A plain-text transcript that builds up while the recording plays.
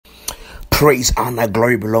Praise, honor,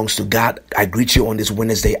 glory belongs to God. I greet you on this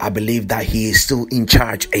Wednesday. I believe that He is still in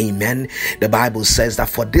charge. Amen. The Bible says that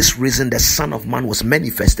for this reason, the Son of Man was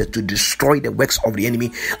manifested to destroy the works of the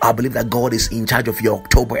enemy. I believe that God is in charge of your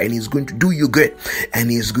October, and He's going to do you good, and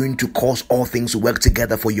He is going to cause all things to work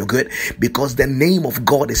together for your good, because the name of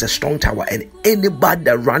God is a strong tower, and anybody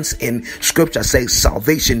that runs in, Scripture says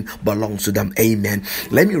salvation belongs to them. Amen.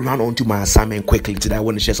 Let me run on to my assignment quickly today. I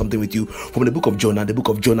want to share something with you from the book of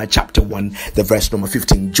Jonah chapter 1, the verse number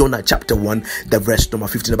 15. Jonah chapter 1, the verse number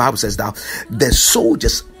 15. The Bible says that the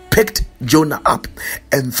soldiers picked Jonah up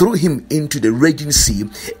and threw him into the raging sea,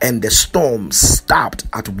 and the storm stopped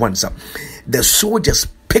at once. The soldiers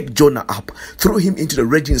picked Jonah up, threw him into the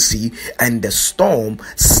raging sea, and the storm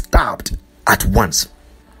stopped at once.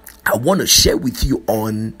 I want to share with you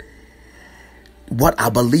on what I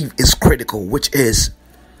believe is critical, which is,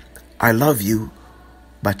 I love you,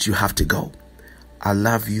 but you have to go. I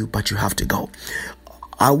love you, but you have to go.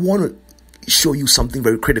 I want to show you something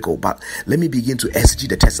very critical, but let me begin to exegete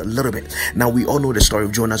the text a little bit. Now, we all know the story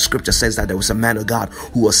of Jonah. Scripture says that there was a man of God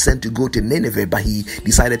who was sent to go to Nineveh, but he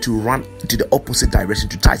decided to run to the opposite direction,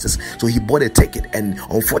 to Tarsus. So he bought a ticket, and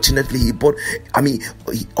unfortunately for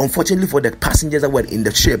the passengers that were in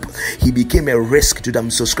the ship, he became a risk to them.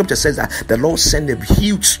 So Scripture says that the Lord sent a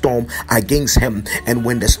huge storm against him, and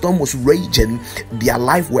when the storm was raging, their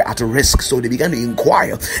life were at risk. So they began to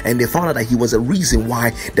inquire, and they found out that he was a reason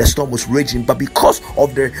why the storm was raging. But because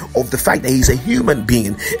of the fact that he's a human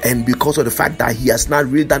being, and because of the fact that he has not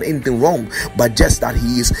really done anything wrong, but just that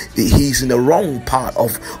he's in the wrong part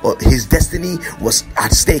of his destiny was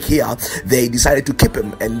at stake here, they decided to keep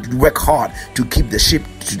him and work hard to keep the ship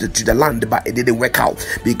to the land, but it didn't work out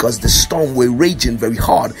because the storm were raging very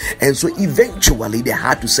hard. And so eventually they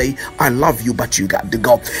had to say, I love you, but you got to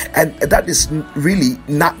go. And that is really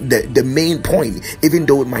not the main point, even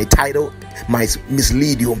though my title might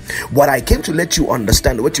mislead you. What I came to let you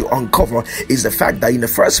understand, what you uncover, is the fact that in the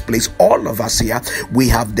first place, all of us here, we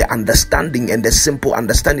have the understanding and the simple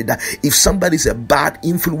understanding that if somebody is a bad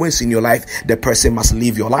influence in your life, the person must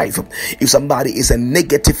leave your life. If somebody is a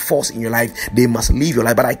negative force in your life, they must leave your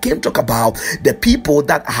life. But I came to talk about the people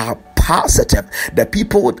that are positive, the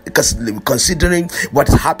people, because considering what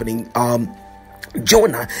is happening,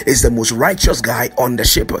 Jonah is the most righteous guy on the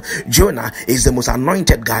ship. Jonah is the most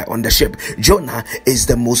anointed guy on the ship. Jonah is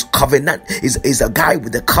the most covenant, is a guy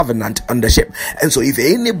with the covenant on the ship. And so if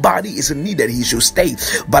anybody is needed, he should stay.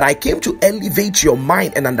 But I came to elevate your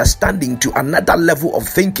mind and understanding to another level of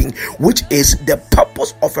thinking, which is the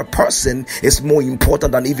purpose of a person is more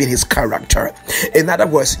important than even his character. In other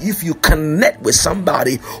words, if you connect with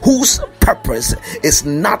somebody whose purpose is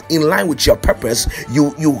not in line with your purpose,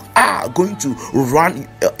 you are going to run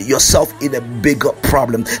yourself in a bigger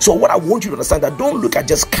problem. So what I want you to understand, that don't look at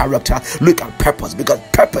just character, look at purpose, because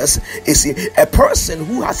purpose is a person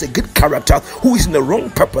who has a good character who is in the wrong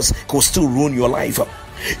purpose could still ruin your life.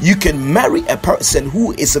 You can marry a person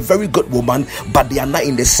who is a very good woman, but they are not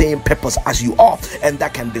in the same purpose as you are, and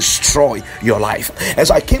that can destroy your life. And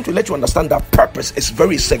so I came to let you understand that purpose is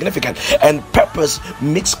very significant, and purpose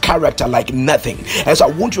makes character like nothing. And so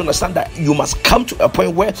I want you to understand that you must come to a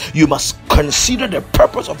point where you must consider the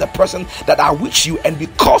purpose of the person that are with you, and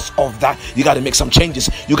because of that, you got to make some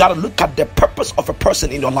changes. You got to look at the purpose of a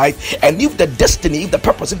person in your life, and if the destiny, if the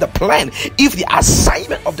purpose, if the plan, if the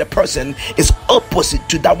assignment of the person is opposite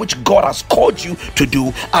to that which God has called you to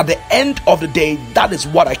do, at the end of the day, that is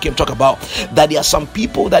what I came to talk about. That there are some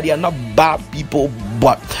people that they are not bad people,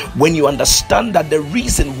 but when you understand that the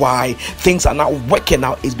reason why things are not working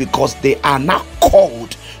out is because they are not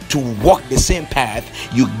called to walk the same path,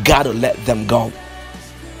 you gotta let them go.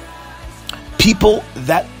 People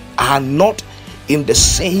that are not in the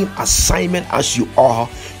same assignment as you are,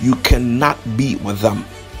 you cannot be with them.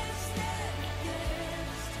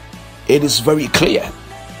 It is very clear.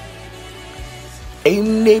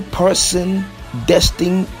 Any person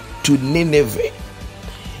destined to Nineveh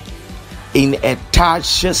in a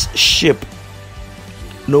Tarshish ship,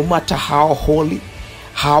 no matter how holy,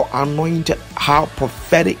 how anointed, how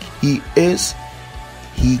prophetic he is,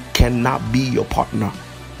 he cannot be your partner,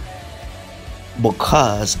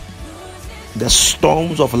 because the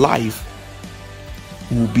storms of life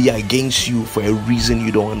will be against you for a reason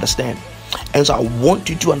you don't understand. And so I want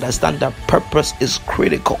you to understand that purpose is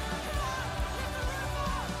critical.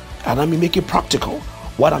 And let me make it practical.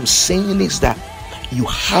 What I'm saying is that you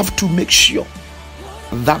have to make sure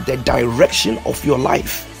that the direction of your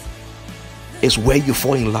life is where you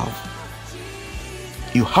fall in love.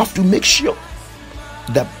 You have to make sure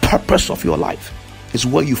the purpose of your life is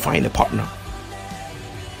where you find a partner.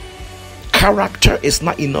 Character is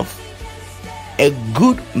not enough. a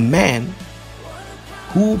good man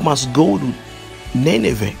who must go to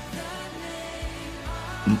Nineveh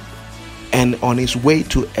and on his way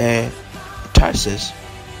to Tarsus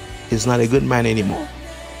is not a good man anymore.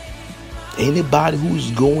 Anybody who's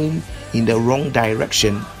going in the wrong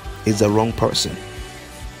direction is the wrong person.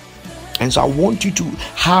 And so I want you to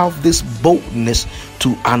have this boldness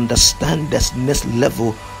to understand this next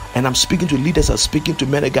level. And I'm speaking to leaders, I'm speaking to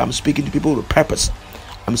men, I'm speaking to people with purpose.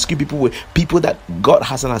 I'm speaking to people that God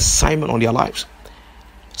has an assignment on their lives.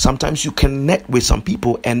 Sometimes you connect with some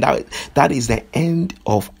people and that is the end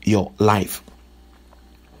of your life.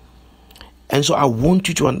 And so I want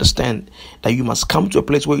you to understand that you must come to a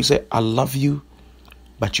place where you say, I love you,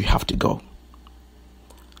 but you have to go.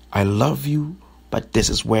 I love you, but this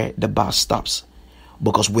is where the bar stops.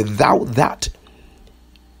 Because without that,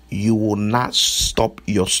 you will not stop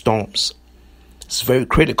your storms. It's very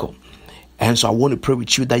critical. And so I want to pray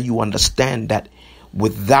with you that you understand that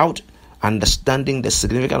without understanding the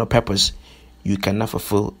significance of purpose, you cannot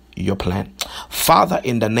fulfill your plan. Father,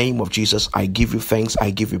 in the name of Jesus, I give you thanks, I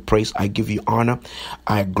give you praise, I give you honor,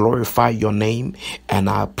 I glorify your name, and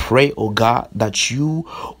I pray, oh God, that you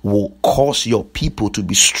will cause your people to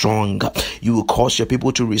be strong. You will cause your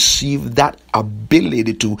people to receive that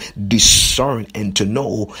ability to discern and to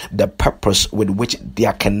know the purpose with which they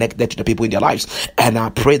are connected to the people in their lives. And I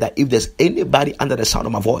pray that if there's anybody under the sound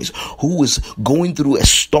of my voice who is going through a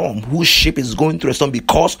storm, whose ship is going through a storm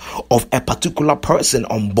because of a particular person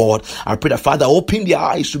on board, I pray that, Father, open their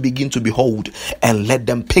eyes to begin to behold and let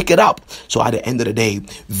them pick it up. So at the end of the day,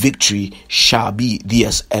 victory shall be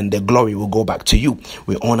theirs and the glory will go back to you.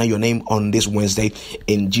 We honor your name on this Wednesday.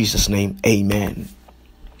 In Jesus' name, amen.